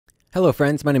Hello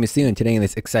friends, my name is Theo, and today in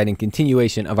this exciting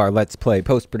continuation of our Let's Play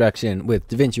post-production with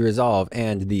Davinci Resolve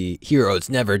and the Heroes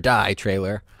Never Die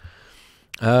trailer,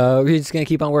 we're just going to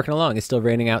keep on working along. It's still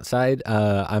raining outside.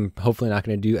 I'm hopefully not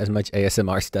going to do as much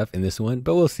ASMR stuff in this one,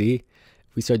 but we'll see.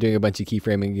 If we start doing a bunch of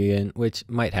keyframing again, which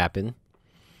might happen,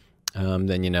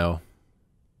 then, you know,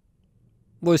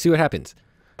 we'll see what happens.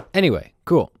 Anyway,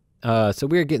 cool. So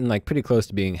we're getting like pretty close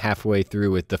to being halfway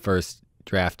through with the first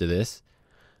draft of this.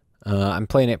 I'm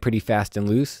playing it pretty fast and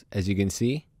loose, as you can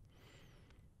see.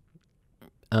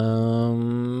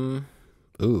 Ooh,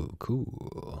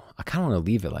 cool. I kind of want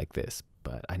to leave it like this,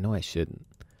 but I know I shouldn't.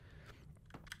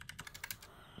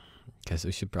 Because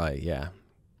we should probably, yeah,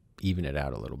 even it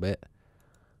out a little bit.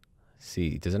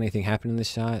 See, does anything happen in this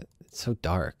shot? It's so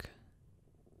dark.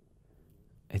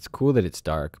 It's cool that it's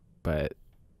dark, but...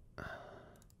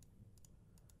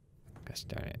 gosh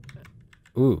darn it.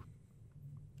 Ooh.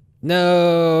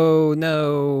 No,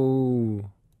 no.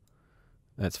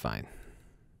 That's fine.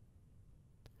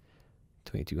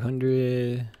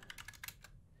 2200.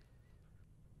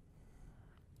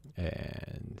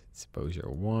 And exposure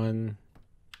 1.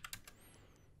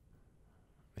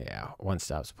 Yeah, 1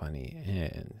 stop's plenty.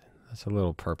 And that's a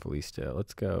little purpley still.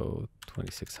 Let's go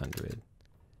 2600.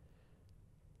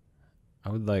 I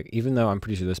would like, even though I'm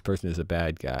pretty sure this person is a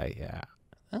bad guy, yeah.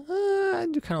 I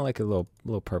do kind of like a little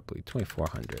purpley.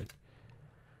 2400.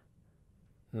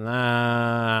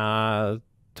 Nah,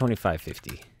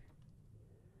 2550.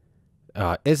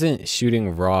 Isn't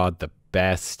shooting raw the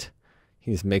best?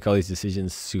 You just make all these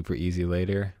decisions super easy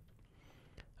later.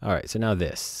 All right, so now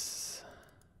this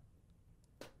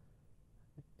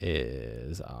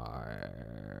is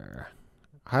our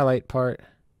highlight part.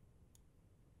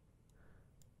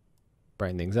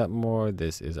 Brighten things up more.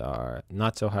 This is our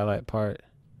not so highlight part.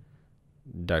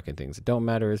 Darken things that don't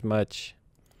matter as much.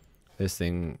 This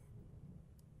thing,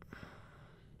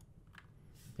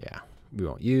 yeah, we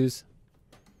won't use.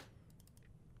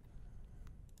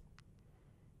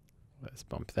 Let's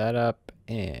bump that up,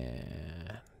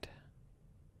 and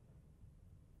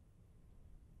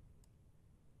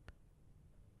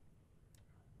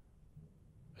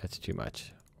that's too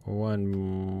much.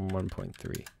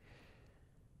 1.3.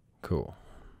 Cool.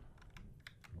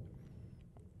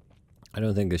 I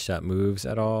don't think this shot moves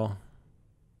at all.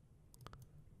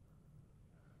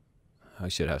 I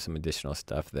should have some additional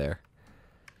stuff there.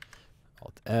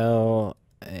 Alt L.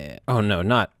 Oh no,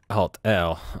 not Alt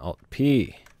L. Alt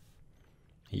P.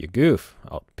 You goof.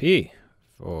 Alt P.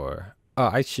 For. Oh,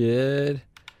 I should.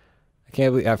 I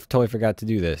can't believe I totally forgot to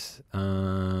do this.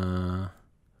 I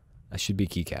should be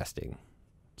keycasting.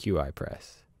 QI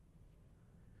press.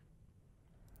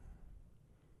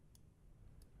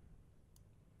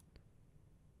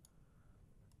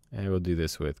 And we'll do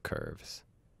this with curves.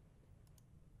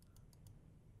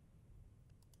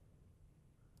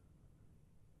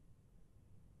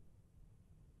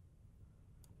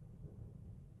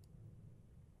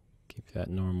 Keep that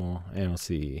normal, and we'll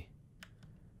see.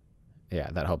 Yeah,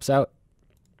 that helps out.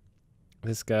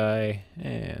 This guy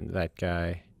and that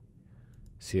guy.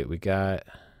 See what we got.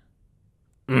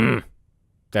 That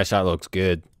shot looks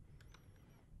good.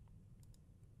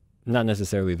 Not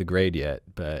necessarily the grade yet,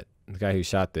 but the guy who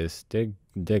shot this did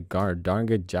darn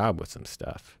good job with some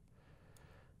stuff.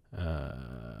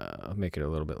 I'll make it a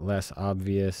little bit less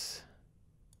obvious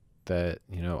that,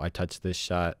 you know, I touched this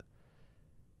shot.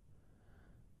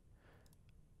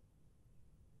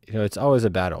 You know, it's always a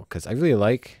battle because I really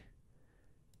like,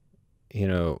 you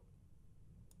know,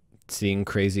 seeing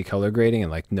crazy color grading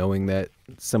and like knowing that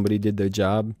somebody did their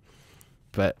job.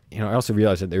 But, you know, I also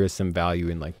realize that there is some value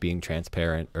in like being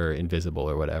transparent or invisible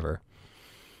or whatever.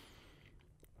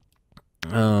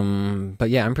 But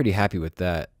yeah, I'm pretty happy with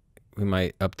that. We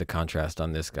might up the contrast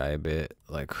on this guy a bit,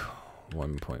 like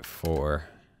 1.4,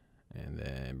 and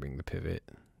then bring the pivot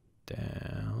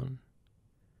down,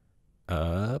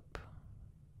 up,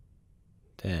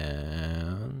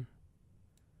 down.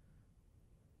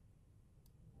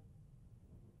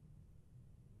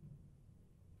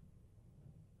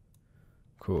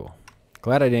 Cool.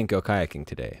 Glad I didn't go kayaking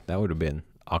today. That would have been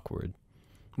awkward.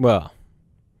 Well,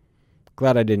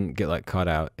 glad I didn't get like caught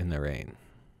out in the rain.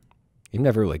 You're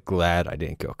never like glad I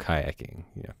didn't go kayaking.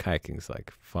 You know, kayaking's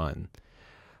like fun.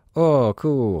 Oh,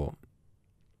 cool.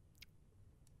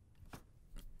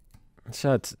 The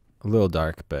shot's a little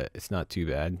dark, but it's not too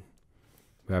bad.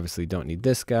 We obviously don't need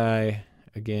this guy.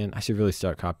 Again, I should really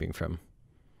start copying from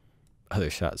other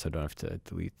shots so I don't have to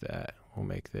delete that. We'll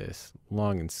make this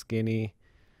long and skinny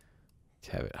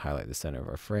to have it highlight the center of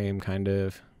our frame, kind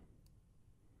of.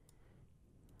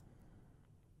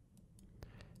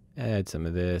 Add some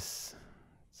of this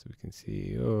So we can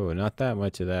see, oh, not that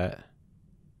much of that.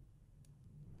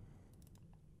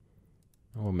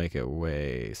 We'll make it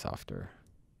way softer.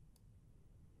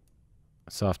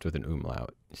 Soft with an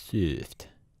umlaut. Soft.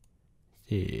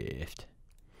 Soft.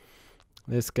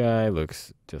 This guy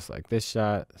looks just like this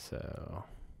shot, so...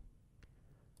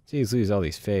 Jeez, lose all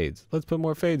these fades. Let's put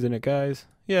more fades in it, guys.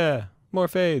 Yeah, more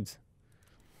fades.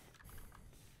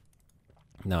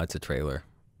 No, it's a trailer.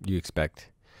 You expect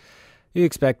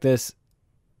this.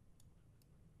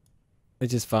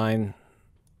 It's just fine.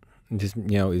 Just,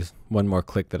 you know, is one more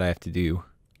click that I have to do.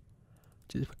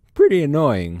 Which is pretty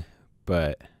annoying,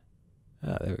 but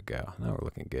there we go. Now we're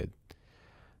looking good.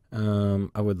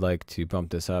 I would like to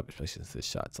bump this up, especially since this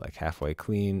shot's like halfway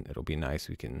clean. It'll be nice.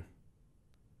 We can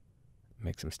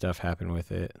make some stuff happen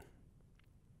with it.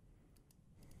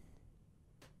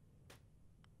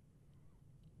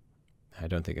 I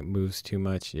don't think it moves too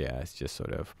much. Yeah, it's just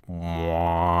sort of...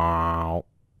 I'm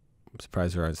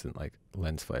surprised there isn't like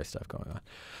lens flare stuff going on.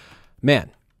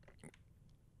 Man,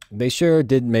 they sure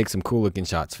did make some cool looking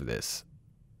shots for this.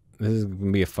 This is going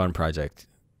to be a fun project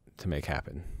to make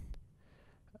happen.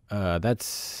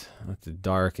 That's the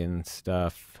dark and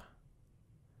stuff.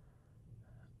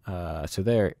 So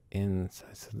they're in, so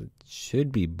it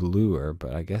should be bluer,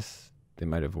 but I guess they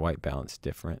might have white balanced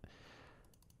different.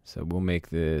 So we'll make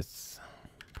this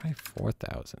probably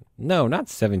 4,000. No, not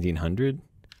 1,700.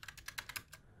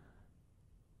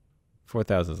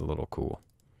 4,000 is a little cool.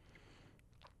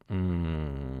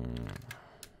 Not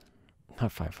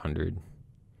 500.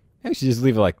 I should just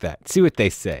leave it like that. See what they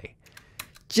say.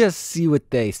 Just see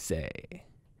what they say.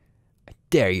 I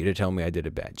dare you to tell me I did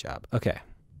a bad job. Okay.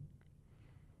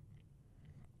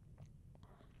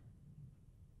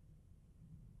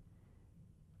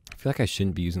 I feel like I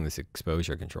shouldn't be using this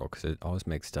exposure control because it always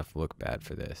makes stuff look bad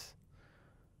for this.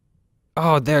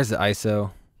 Oh, there's the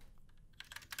ISO.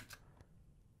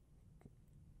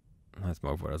 That's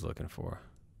more of what I was looking for.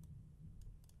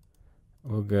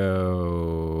 We'll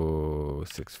go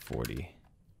 640.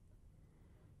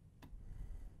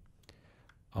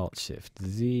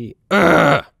 Alt-Shift-Z.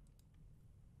 Ugh!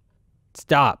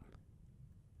 Stop.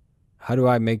 How do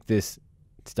I make this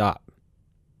stop?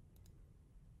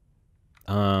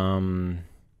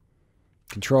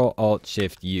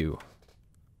 Control-Alt-Shift-U.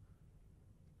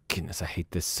 Goodness, I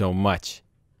hate this so much.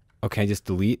 Okay, just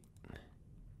delete.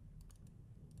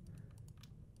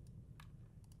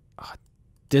 Oh,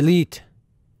 delete.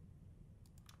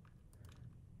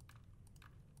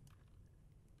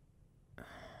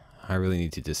 I really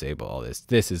need to disable all this.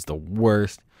 This is the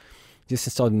worst. Just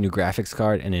installed a new graphics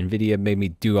card and NVIDIA made me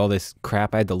do all this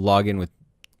crap. I had to log in with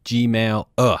Gmail.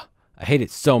 Ugh. I hate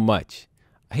it so much.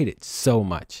 I hate it so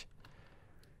much.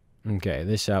 Okay,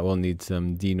 this shot will need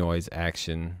some denoise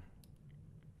action.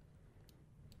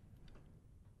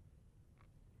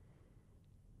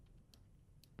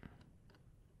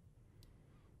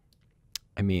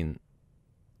 I mean,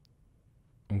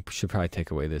 we should probably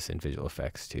take away this in visual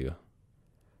effects too.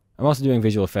 I'm also doing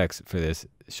visual effects for this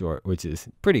short, which is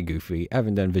pretty goofy. I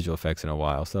haven't done visual effects in a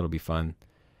while, so that'll be fun.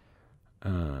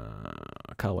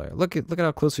 Color. Look at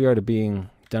how close we are to being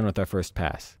done with our first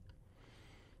pass.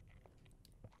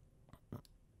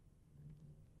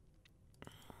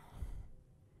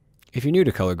 If you're new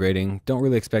to color grading, don't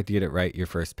really expect to get it right your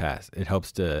first pass. It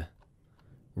helps to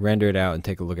render it out and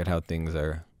take a look at how things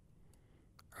are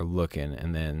looking,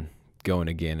 and then go in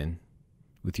again and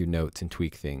with your notes and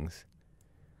tweak things.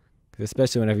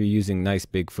 Especially whenever you're using nice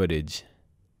big footage,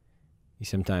 you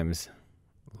sometimes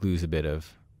lose a bit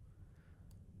of,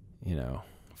 you know,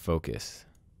 focus.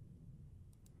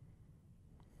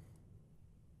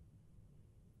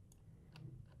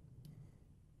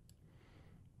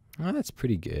 Well, that's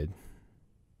pretty good.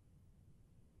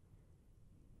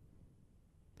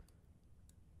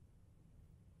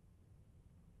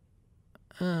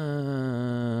 I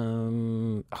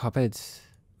bet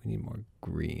we need more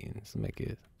greens. Make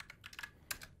it.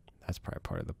 That's probably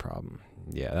part of the problem.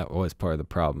 Yeah, that was part of the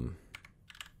problem.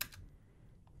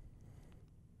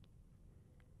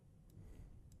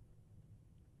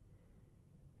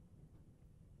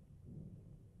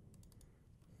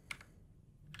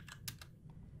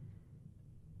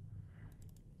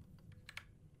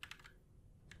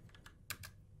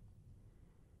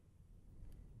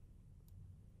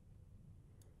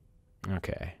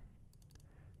 Okay.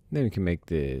 Then we can make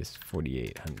this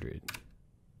 4,800.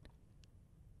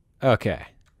 Okay.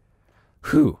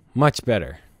 Whew, much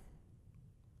better.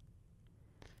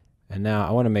 And now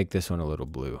I want to make this one a little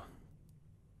blue.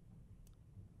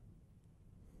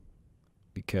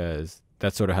 Because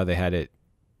that's sort of how they had it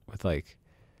with like...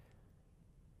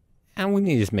 And we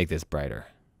need to just make this brighter.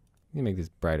 Let me make this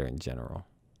brighter in general.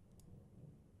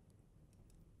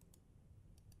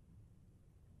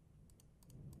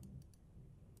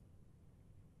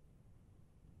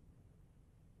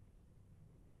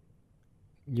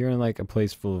 You're in like a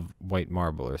place full of white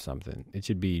marble or something. It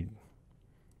should be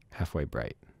halfway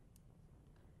bright.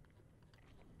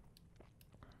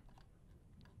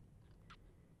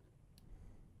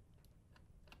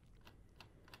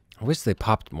 I wish they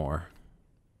popped more.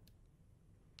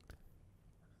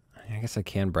 I guess I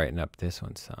can brighten up this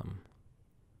one some.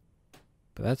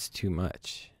 But that's too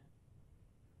much.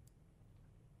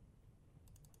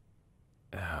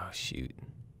 Oh, shoot.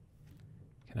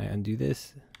 Can I undo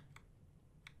this?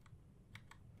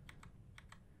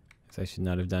 I should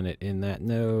not have done it in that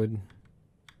node.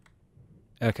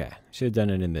 Okay, should have done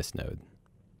it in this node.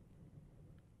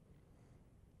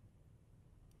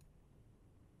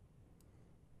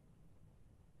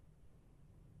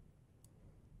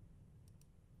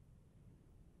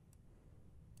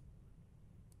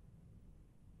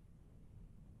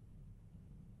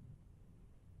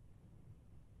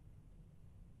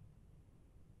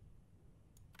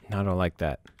 I don't like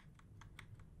that.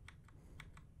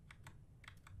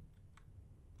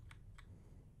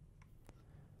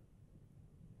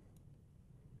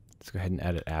 Let's go ahead and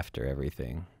add it after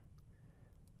everything.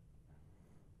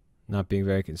 Not being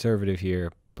very conservative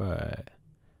here, but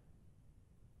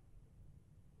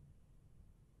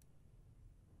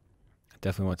I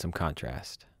definitely want some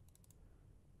contrast.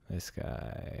 This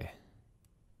guy.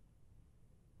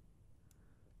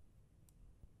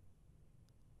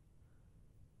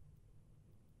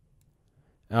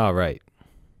 All right.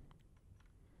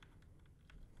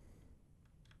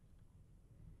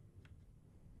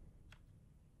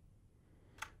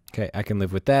 Okay, I can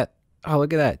live with that. Oh,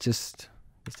 look at that. Just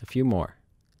a few more.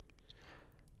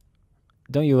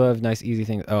 Don't you love nice, easy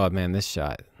things? Oh, man, this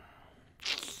shot.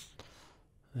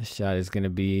 This shot is going to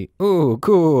be... Ooh,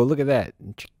 cool. Look at that.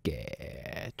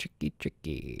 Tricky, tricky,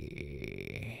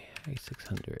 tricky.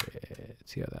 600.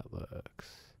 See how that looks.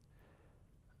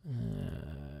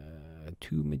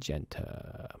 2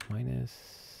 magenta.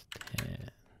 Minus 10.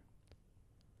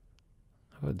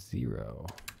 How about 0?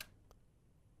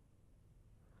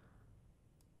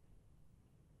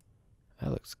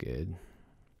 That looks good.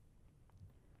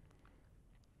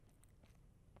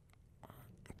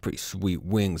 Pretty sweet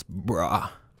wings,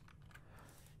 brah.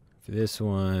 For this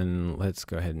one, let's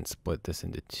go ahead and split this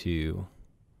into 2.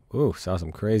 Ooh, saw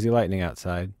some crazy lightning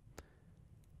outside.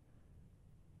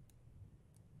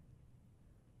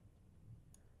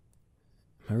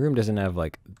 My room doesn't have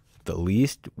like the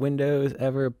least windows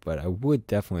ever, but I would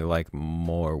definitely like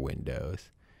more windows.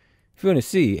 If you want to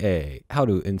see how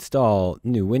to install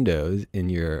new windows in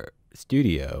your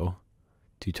studio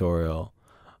tutorial,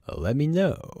 let me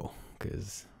know,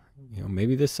 because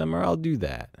maybe this summer I'll do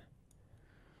that.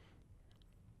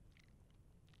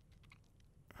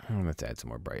 Let's add some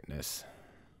more brightness.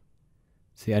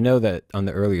 See, I know that on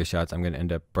the earlier shots I'm going to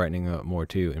end up brightening up more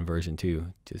too in version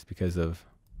 2, just because of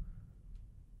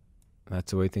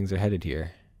that's the way things are headed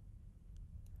here.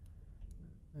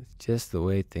 It's just the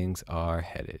way things are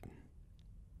headed.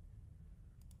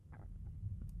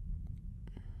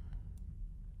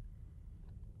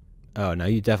 Oh, now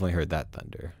you definitely heard that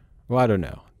thunder. Well, I don't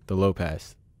know. The low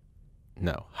pass,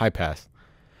 no, high pass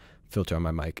filter on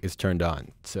my mic is turned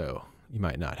on, so you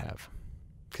might not have,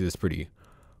 because it's pretty,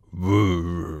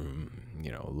 low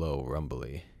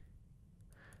rumbly.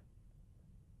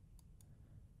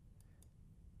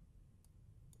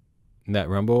 And that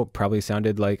rumble probably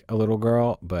sounded like a little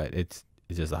girl, but it's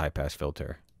just a high pass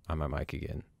filter on my mic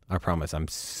again. I promise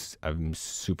I'm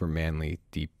super manly,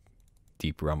 deep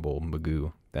rumble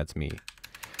Magoo. That's me.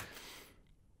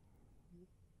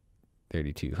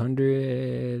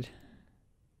 3200.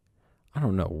 I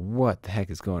don't know what the heck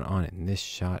is going on in this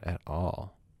shot at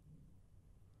all.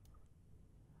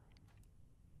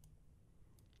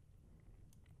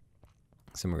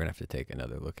 So we're going to have to take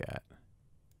another look at.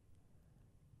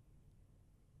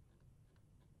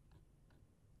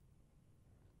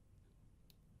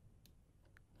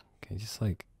 Okay, just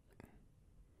like,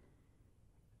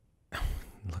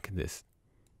 look at this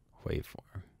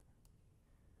waveform.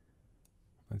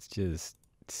 Let's just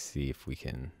see if we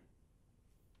can.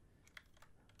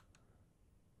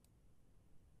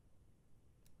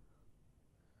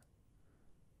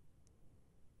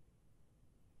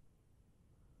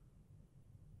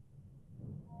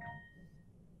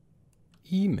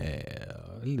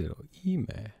 Email, a little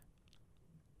email.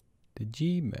 The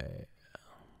Gmail.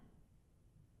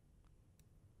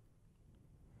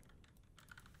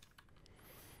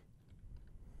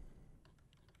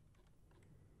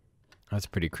 That's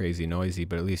pretty crazy noisy,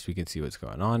 but at least we can see what's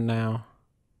going on now.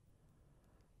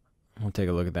 We'll take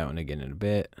a look at that one again in a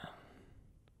bit.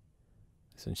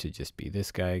 This one should just be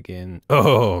this guy again.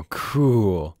 Oh,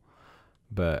 cool.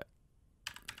 But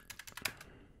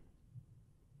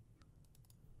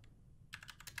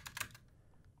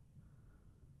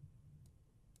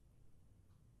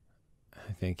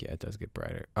I think, yeah, it does get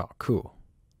brighter. Oh, cool.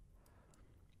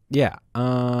 Yeah.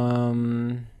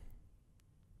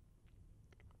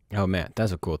 Oh man,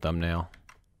 that's a cool thumbnail.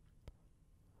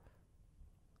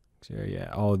 So yeah,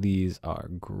 all these are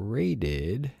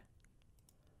graded.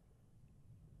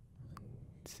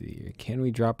 Let's see, can we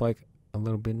drop like a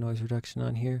little bit noise reduction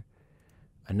on here?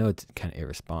 I know it's kind of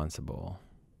irresponsible.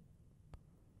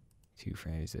 2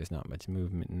 frames, there's not much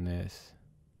movement in this.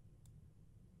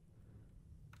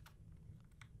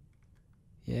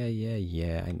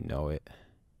 Yeah, I know it.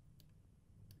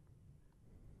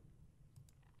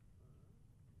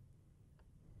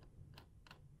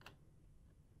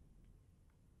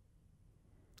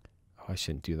 Oh, I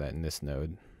shouldn't do that in this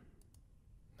node.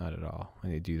 Not at all. I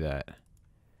need to do that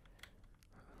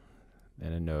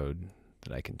in a node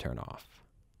that I can turn off.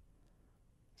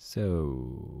 So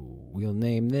we'll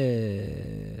name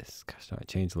this. Gosh, no, I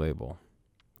changed label.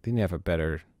 Didn't have a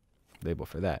better label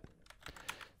for that.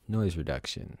 Noise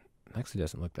reduction. Actually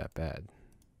doesn't look that bad.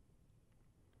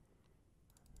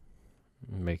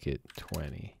 Make it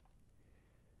 20.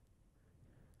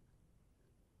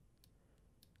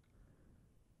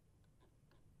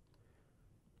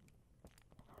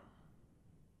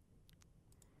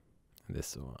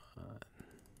 This one.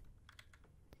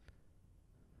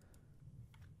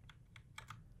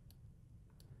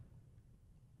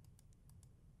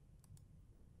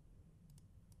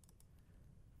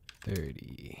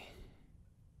 $30.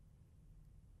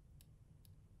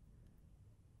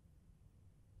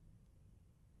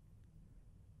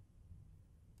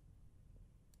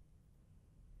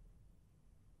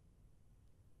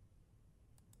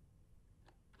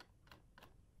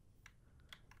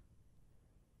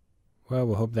 Well,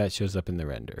 we'll hope that shows up in the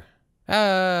render.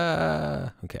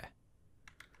 Okay.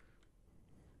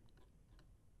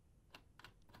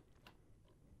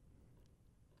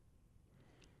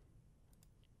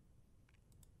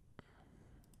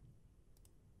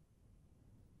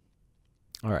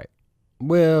 All right.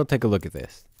 We'll take a look at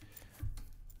this.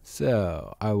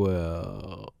 So I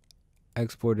will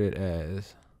export it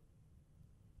as.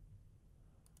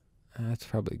 That's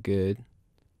probably good.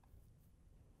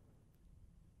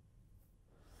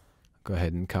 Go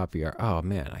ahead and copy our. Oh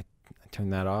man, I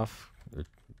turned that off or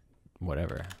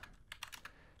whatever.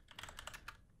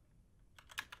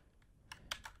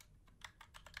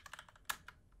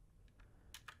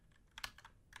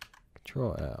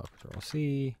 Control L, Control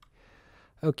C.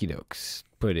 Okie dokes.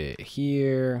 Put it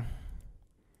here.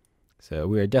 So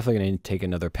we are definitely going to take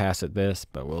another pass at this,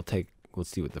 but we'll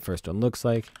see what the first one looks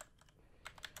like.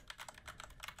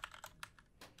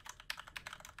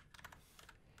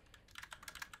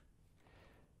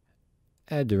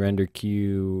 Add to render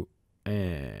queue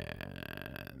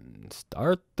and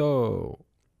start though.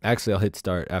 Actually, I'll hit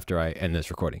start after I end this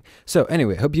recording. So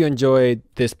anyway, hope you enjoyed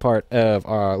this part of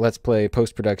our Let's Play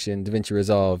post-production Davinci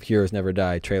Resolve Heroes Never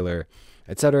Die trailer,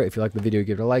 etc. If you liked the video,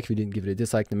 give it a like. If you didn't, give it a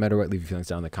dislike. No matter what, leave your feelings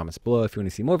down in the comments below. If you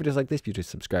want to see more videos like this, be sure to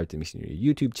subscribe to Meissner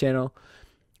YouTube channel,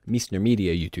 Meissner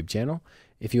Media YouTube channel.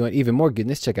 If you want even more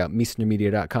goodness, check out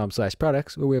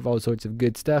meissnermedia.com/products, where we have all sorts of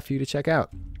good stuff for you to check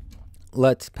out.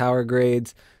 LUTs, power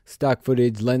grades, stock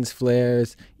footage, lens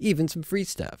flares, even some free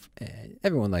stuff.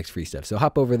 Everyone likes free stuff, so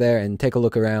hop over there and take a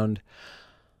look around.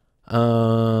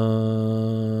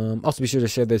 Also be sure to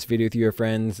share this video with your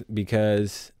friends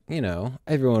because, you know,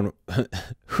 everyone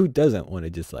who doesn't want to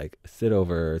just like sit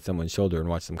over someone's shoulder and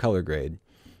watch some color grade.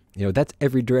 You know, that's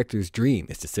every director's dream,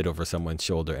 is to sit over someone's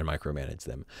shoulder and micromanage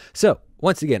them. So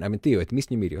once again, I'm Theo with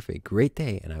Meissner Media. Have a great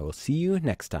day, and I will see you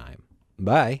next time.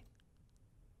 Bye.